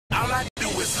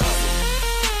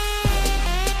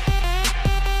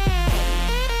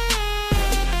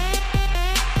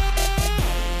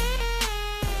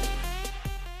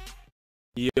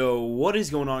What is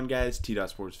going on, guys?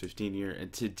 T.Sports15 here,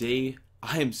 and today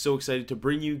I am so excited to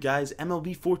bring you guys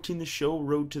MLB 14 The Show,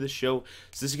 Road to the Show.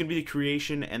 So this is going to be the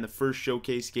creation and the first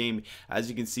showcase game. As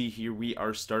you can see here, we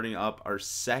are starting up our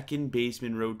second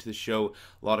baseman Road to the Show.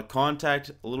 A lot of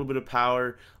contact, a little bit of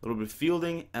power, a little bit of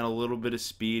fielding, and a little bit of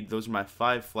speed. Those are my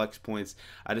 5 flex points.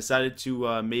 I decided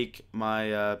to make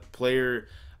my player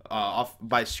off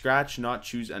by scratch, not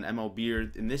choose an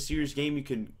MLB. In this year's game, you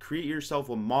can create yourself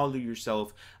or model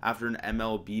yourself after an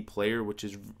MLB player, which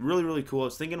is really cool. I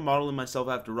was thinking of modeling myself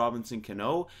after Robinson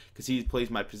Cano because he plays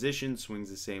my position, swings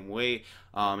the same way,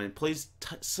 and plays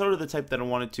sort of the type that I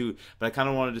wanted to, but I kind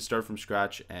of wanted to start from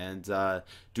scratch and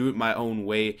do it my own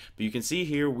way. But you can see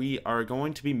here we are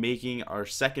going to be making our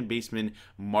second baseman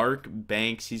Mark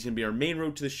Banks. He's going to be our main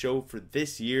Road to the Show for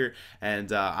this year,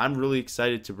 and I'm really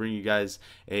excited to bring you guys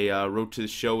a Road to the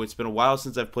Show. It's been a while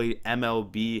since I've played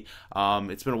MLB.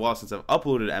 It's been a while since I've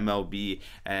uploaded MLB,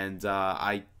 and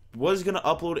I was going to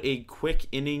upload a quick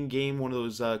inning game, one of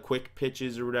those quick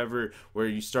pitches or whatever, where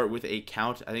you start with a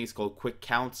count. I think it's called quick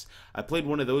counts. I played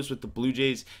one of those with the Blue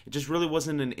Jays. It just really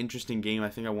wasn't an interesting game. I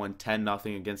think I won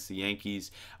 10-0 against the Yankees,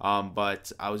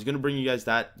 but I was going to bring you guys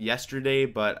that yesterday,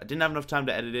 but I didn't have enough time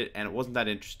to edit it, and it wasn't that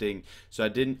interesting, so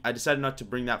I decided not to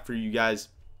bring that for you guys.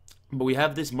 But we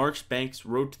have this Mark Banks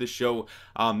Road to the Show.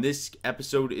 This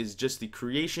episode is just the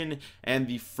creation and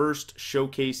the first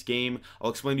showcase game. I'll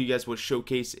explain to you guys what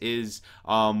showcase is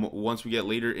once we get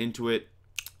later into it.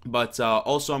 But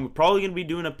also, I'm probably going to be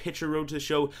doing a pitcher Road to the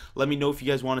Show. Let me know if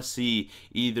you guys want to see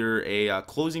either a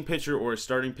closing pitcher or a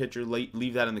starting pitcher.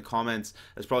 Leave that in the comments.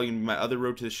 That's probably going to be my other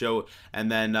Road to the Show.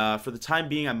 And then for the time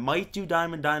being, I might do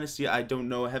Diamond Dynasty. I don't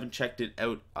know. I haven't checked it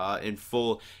out in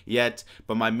full yet.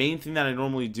 But my main thing that I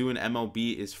normally do in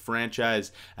MLB is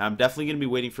franchise. And I'm definitely going to be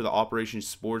waiting for the Operation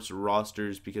Sports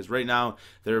rosters, because right now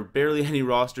there are barely any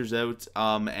rosters out,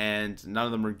 and none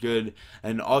of them are good.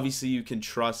 And obviously, you can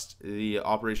trust the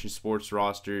Operation Sports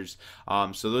rosters,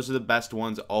 so those are the best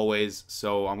ones always.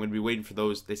 So I'm going to be waiting for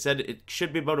those. They said it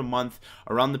should be about a month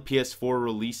around the PS4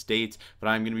 release date, but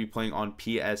I'm going to be playing on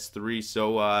PS3,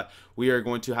 so we are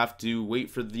going to have to wait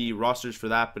for the rosters for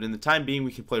that. But in the time being,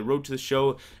 we can play Road to the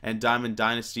Show and Diamond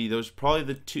Dynasty. Those are probably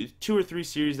the two or three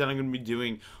series that I'm going to be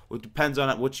doing. It depends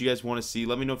on what you guys want to see.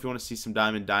 Let me know if you want to see some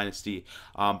Diamond Dynasty.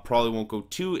 Probably won't go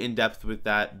too in-depth with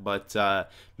that, but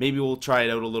maybe we'll try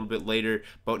it out a little bit later.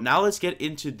 But now let's get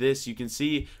into this. You can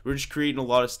see we're just creating a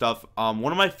lot of stuff.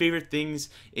 One of my favorite things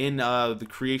in the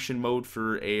creation mode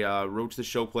for a Road to the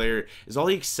Show player is all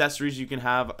the accessories you can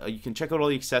have. You can check out all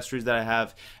the accessories that I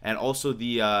have, and also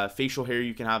the facial hair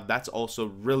you can have. That's also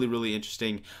really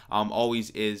interesting. Always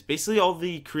is. Basically, all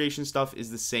the creation stuff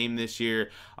is the same this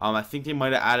year. I think they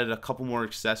might have added a couple more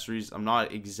accessories. I'm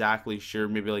not exactly sure,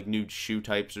 maybe like new shoe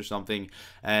types or something.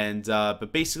 And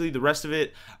but basically the rest of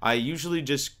it, I usually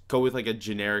just go with like a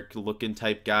generic looking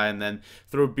type guy, and then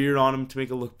throw a beard on him to make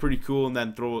it look pretty cool, and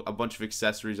then throw a bunch of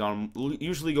accessories on him.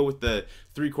 Usually go with the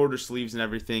 3/4 sleeves and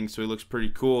everything, so he looks pretty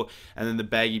cool, and then the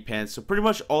baggy pants. So pretty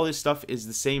much all this stuff is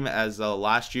the same as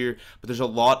last year, but there's a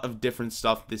lot of different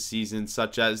stuff this season,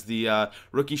 such as the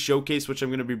rookie showcase, which I'm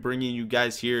going to be bringing you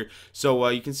guys here. So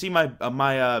you can see my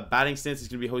batting stance is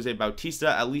going to be Jose Bautista,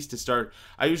 at least to start.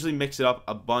 I usually mix it up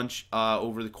a bunch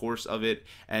over the course of it,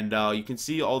 and you can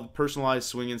see all the personalized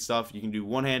swing and stuff. You can do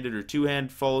one-handed or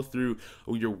two-hand follow through,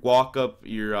 your walk-up,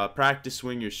 your practice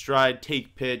swing, your stride,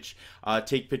 take pitch,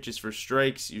 take pitches for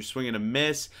strikes, your swing and a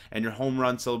miss, and your home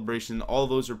run celebration. All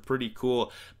those are pretty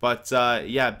cool. But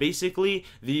yeah, basically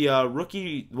the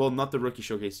rookie, well, not the rookie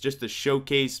showcase, just the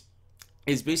showcase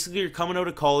is basically you're coming out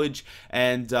of college,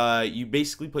 and you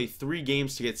basically play 3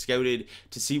 games to get scouted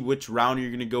to see which round you're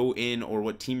going to go in or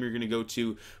what team you're going to go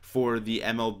to for the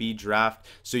MLB draft.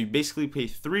 So you basically play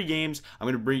 3 games. I'm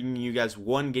going to bring you guys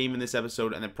 1 game in this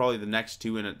episode, and then probably the next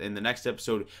 2 in the next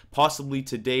episode, possibly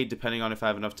today, depending on if I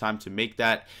have enough time to make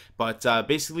that. But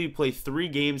basically you play 3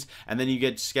 games, and then you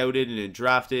get scouted and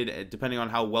drafted, depending on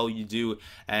how well you do.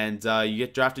 And you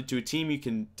get drafted to a team. You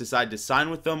can decide to sign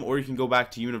with them, or you can go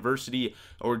back to university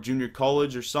or junior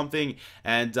college or something,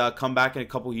 and come back in a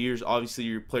couple years. Obviously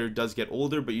your player does get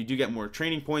older, but you do get more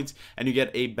training points, and you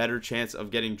get a better chance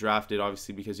of getting drafted,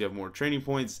 obviously, because you have more training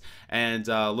points and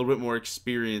a little bit more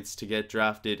experience to get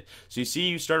drafted. So you see,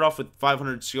 you start off with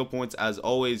 500 skill points as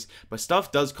always, but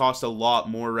stuff does cost a lot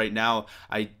more right now.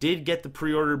 I did get the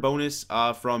pre-order bonus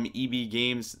from EB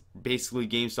Games basically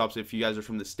GameStops if you guys are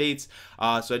from the States.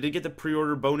 So I did get the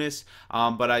pre-order bonus,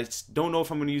 but I don't know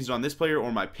if I'm going to use it on this player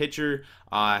or my pitcher.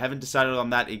 I haven't decided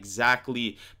on that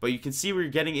exactly, but you can see we're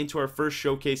getting into our first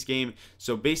showcase game.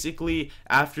 So basically,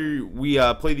 after we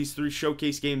play these 3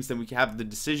 showcase games, then we can have the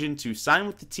decision to sign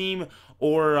with the team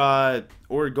or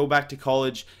go back to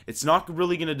college. It's not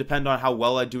really going to depend on how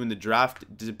well I do in the draft,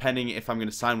 depending if I'm going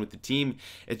to sign with the team.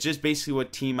 It's just basically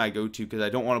what team I go to, because I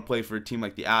don't want to play for a team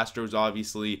like the Astros,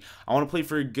 obviously. I want to play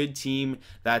for a good team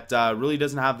that really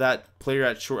doesn't have that player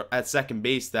at second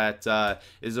base that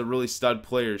is a really stud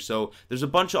player. So there's a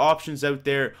bunch of options out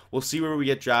there. We'll see where we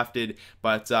get drafted,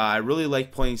 but I really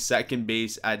like playing second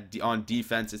base on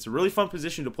defense. It's a really fun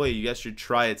position to play. You guys should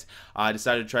try it. I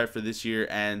decided to try it for this year,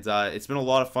 and it's been a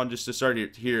lot of fun just to start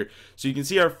here. So you can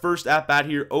see our first at bat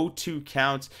here, 0-2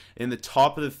 count in the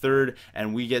top of the third,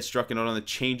 and we get struck out on the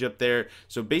changeup there.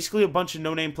 So basically a bunch of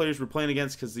no-name players we're playing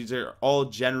against, because these are all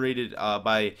generated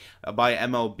by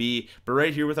MLB. But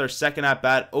right here with our second at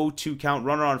bat, 0-2 count,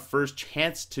 runner on first,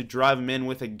 chance to drive him in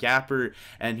with a gapper,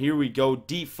 and here we go,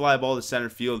 deep fly ball to center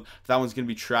field. That one's going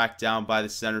to be tracked down by the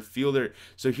center fielder.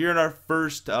 So here in our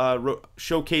first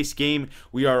showcase game,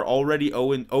 we are already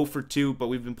 0 for 2, but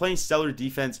we've been playing stellar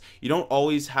defense. You don't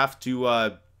always have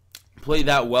to play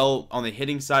that well on the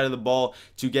hitting side of the ball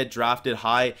to get drafted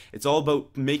high. It's all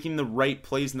about making the right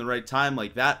plays in the right time.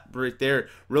 Like that right there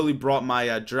really brought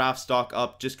my draft stock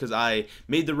up, just because I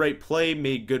made the right play,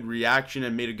 made good reaction,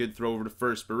 and made a good throw over to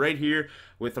first. But right here,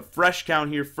 with a fresh count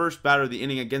here, first batter of the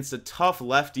inning against a tough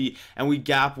lefty, and we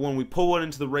gap one. We pull one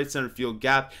into the right center field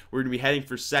gap. We're going to be heading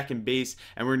for second base,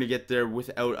 and we're going to get there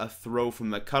without a throw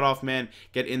from the cutoff man.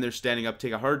 Get in there standing up,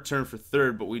 take a hard turn for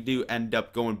third, but we do end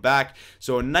up going back.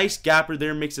 So a nice gapper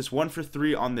there makes us 1 for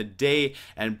 3 on the day,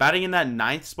 and batting in that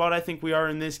 9th spot I think we are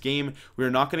in this game. We are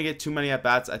not going to get too many at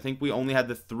bats. I think we only had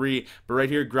the 3, but right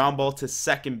here, ground ball to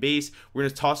second base. We're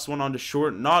going to toss one onto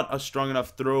short. Not a strong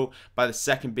enough throw by the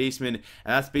second baseman,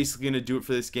 and that's basically going to do it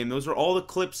for this game. Those are all the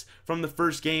clips from the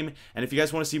first game, and if you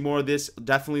guys want to see more of this,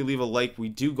 definitely leave a like. We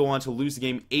do go on to lose the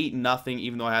game 8-0,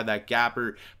 even though I had that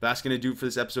gapper, but that's going to do it for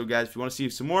this episode, guys. If you want to see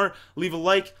some more, leave a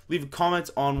like, leave a comment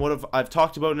on what I've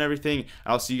talked about and everything, and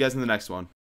I'll see you guys in the next one.